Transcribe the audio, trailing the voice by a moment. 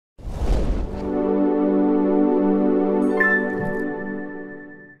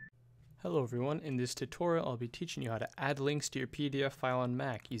Hello everyone, in this tutorial I'll be teaching you how to add links to your PDF file on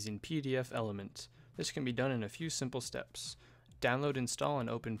Mac using PDFelement. This can be done in a few simple steps. Download, install, and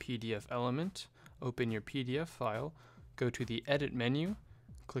open PDFelement. Open your PDF file, go to the Edit menu,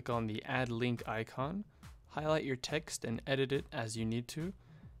 click on the Add Link icon, highlight your text and edit it as you need to,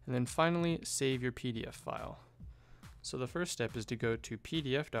 and then finally save your PDF file. So the first step is to go to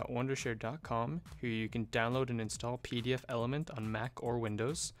pdf.wondershare.com. Here you can download and install PDFelement on Mac or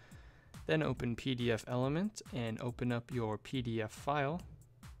Windows. Then open PDFelement and open up your PDF file.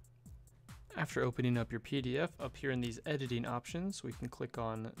 After opening up your PDF, up here in these editing options, we can click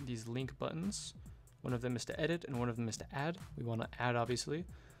on these link buttons. One of them is to edit and one of them is to add. We want to add, obviously.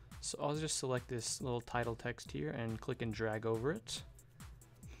 So I'll just select this little title text here and click and drag over it.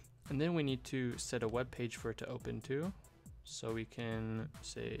 And then we need to set a web page for it to open to. So we can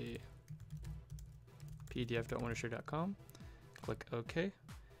say pdf.wondershare.com, click OK.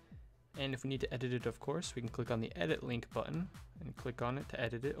 And if we need to edit it, of course, we can click on the edit link button and click on it to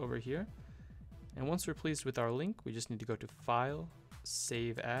edit it over here. And once we're pleased with our link, we just need to go to File,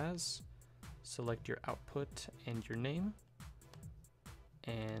 Save As, select your output and your name.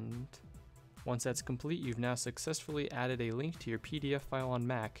 And once that's complete, you've now successfully added a link to your PDF file on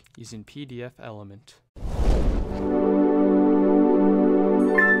Mac using PDFelement.